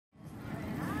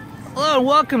Hello and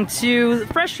welcome to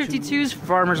Fresh 52's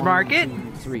Farmers Market.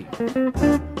 3.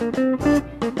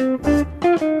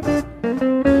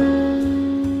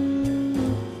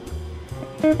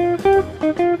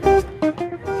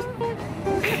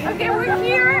 Okay, we're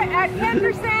here at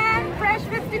Artisan Fresh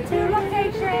 52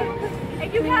 location,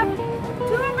 and you have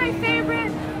two of my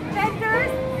favorite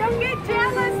vendors. Don't get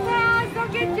jealous, Taz.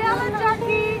 Don't get jealous,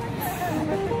 Junkie.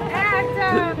 And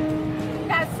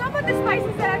now some of the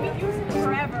spices that I've been using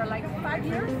forever, like 5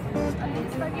 years, at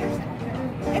least 5 years.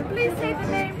 And please say the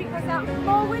name because I'm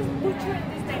always butchering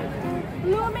this name.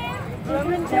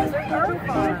 Bloomin Desert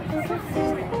Farms.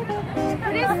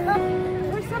 It is.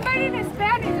 For somebody in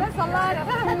Spanish, that's a lot of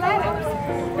letters.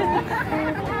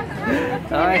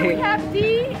 And then we have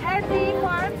D&D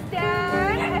Farms,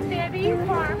 Dan and D&D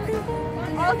Farms.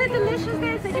 All the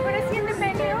deliciousness that you're going to see in the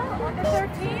menu on the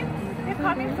 13th, they're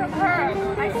coming from her.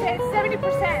 I said 70%.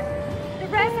 The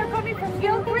rest are coming from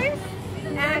field grease,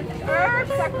 and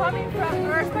herbs are coming from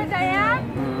Herbs by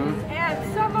Diane,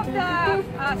 and some of the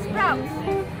sprouts.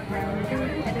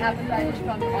 And appetizers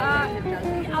from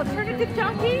the Alternative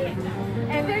Junkie.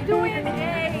 And they're doing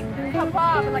a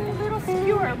kebab, like a little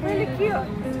skewer, really cute.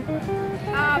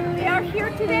 They are here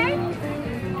today,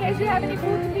 in case you have any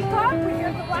food to pick up. We're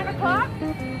here till 1 o'clock.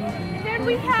 And then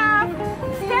we have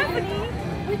Stephanie,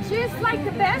 which is like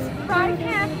the best right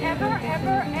hand ever.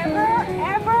 And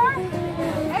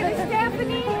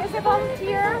Stephanie is a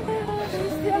volunteer.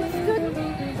 She's still a student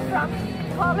from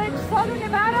college, Southern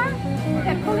Nevada,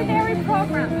 the culinary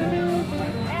program.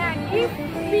 And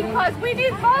because we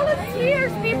need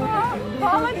volunteers, people,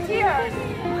 volunteers.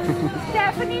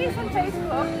 Stephanie is on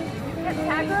Facebook. You can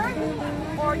tag her,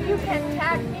 or you can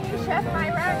tag me, Chef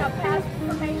Mayra, and I'll pass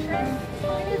information.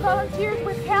 We need volunteers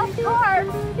with health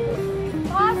cards,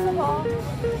 possible,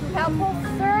 to help us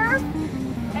serve,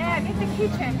 and in the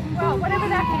kitchen. Well, whatever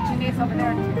that kitchen is over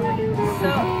there.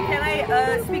 So, can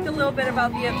I speak a little bit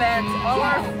about the event?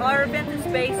 Our event is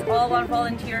based all on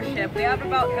volunteership. We have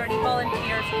about 30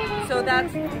 volunteers, so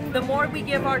that's the more we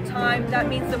give our time, that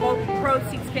means the more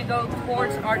proceeds can go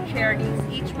towards our charities.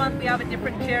 Each month we have a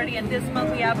different charity, and this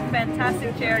month we have a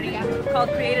fantastic charity called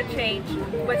Create a Change,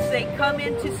 which they come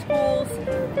into schools,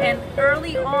 and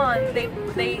early on they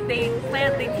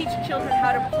teach children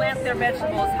how to plant their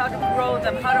vegetables, how to grow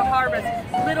them, how to harvest,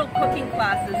 little cooking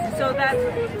classes, so that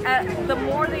the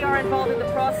more they are involved in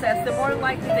the process, the more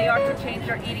likely they are to change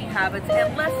their eating habits,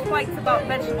 and less fights about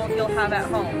vegetables you'll have at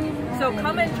home. So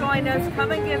come and join us,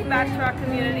 come and give back to our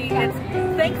community. It's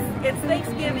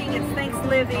Thanksgiving, it's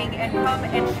Thanksgiving, and come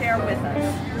and share with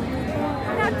us.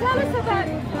 Now tell us about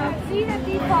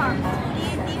D&D Farms.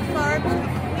 D&D Farms,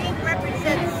 we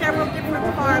represent several different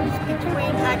farms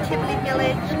between Tivoli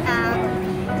Village,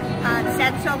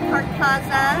 Sandstone Park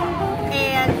Plaza,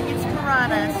 and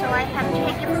Inspirada. So I have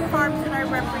 10 different farms that I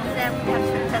represent. We have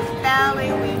Success Valley,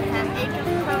 we have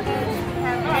Angels Produce, we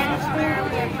have Annisware,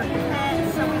 we have Burkett,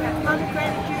 so we have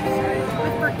pomegranate juice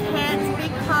with Burkett's,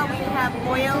 Big Paw, we have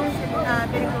oils and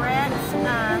vinaigrettes,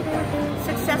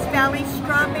 Success Valley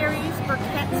strawberries,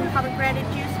 Burkett's pomegranate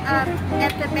juice.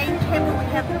 At the main table we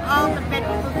have all the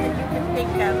vegetables that you can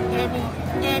think of,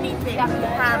 anything we have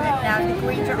it now. The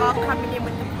greens are all coming in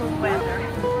with the cool weather.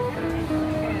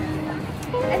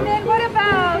 And then what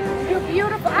about your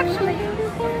beautiful, actually,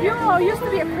 you used to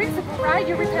be a principal, right?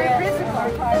 You retired principal.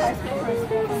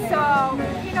 So,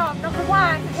 you know, number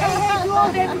one, hey, to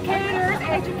all the educators.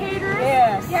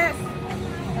 Yes.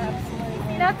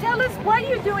 Absolutely. Now tell us what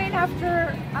you're doing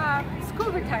after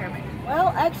school retirement.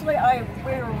 Well, actually,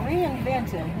 we're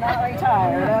reinventing, not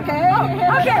retired, okay?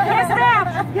 Okay,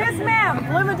 yes ma'am.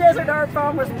 Bloomin Desert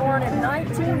Farm was born in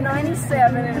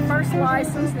 1997 and first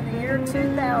licensed in the year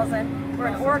 2000. We're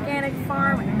an organic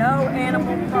farm, no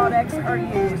animal products are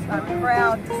used. I'm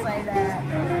proud to say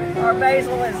that. Our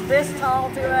basil is this tall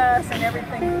to us and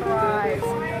everything thrives.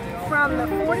 From the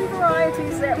 40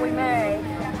 varieties that we make,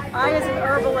 I as an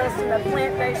herbalist and a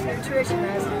plant-based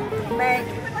nutritionist make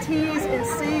teas and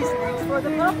seasonings for the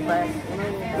public.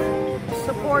 It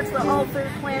supports the whole food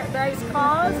plant-based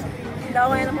cause,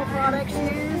 no animal products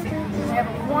used. We have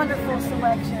a wonderful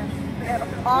selection. We have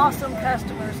awesome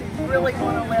customers who really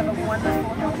want to live a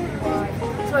wonderful, healthy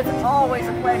life. So it's always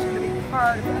a pleasure to be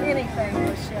part of anything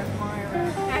with Chef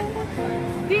Mayra.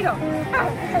 And Tito.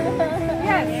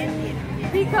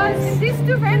 Yes. Because these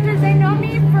two vendors, they know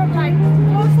me from like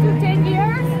close to 10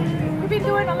 years. We've been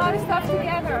doing a lot of stuff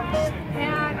together.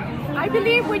 And I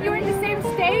believe when you're in the same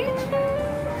stage,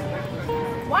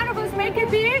 one of us make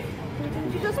it big,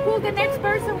 you just pull the next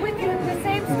person with you in the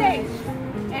same stage.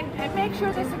 And and make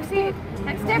sure they succeed.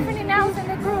 And Stephanie now is in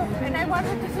the group, and I want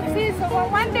her to succeed. So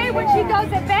one day when she does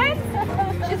events,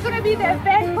 she's going to be the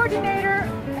event coordinator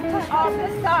of the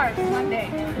stars one day.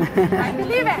 I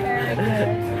believe it.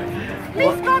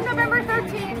 Please come November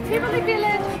 13th, Tivoli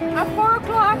Village at 4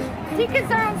 o'clock.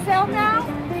 Tickets are on sale now.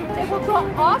 They will go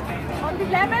up on the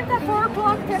 11th at 4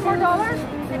 o'clock, $10 more,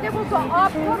 and they will go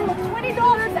up total of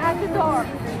 $20 at the door.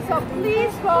 So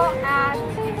please go at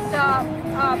the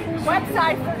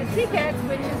website for the tickets,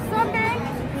 which is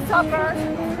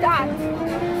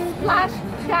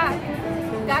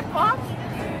sundaysupper.splashdat.com.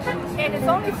 And it's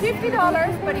only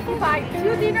 $50, but if you buy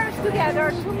 2 dinners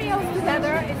together, 2 meals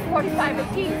together, it's $45 a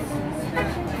piece.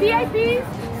 VIPs,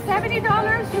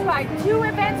 $70. You buy 2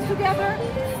 events together,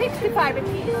 $65 a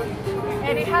piece.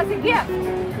 And it has a gift.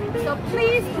 So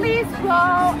please, please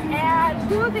go and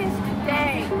do this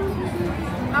today.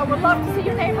 I would love to see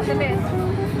your name on the list.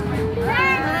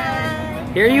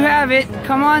 Thanks. Here you have it.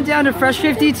 Come on down to Fresh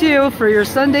 52 for your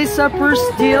Sunday supper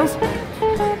deals.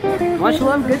 Much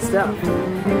love, good stuff.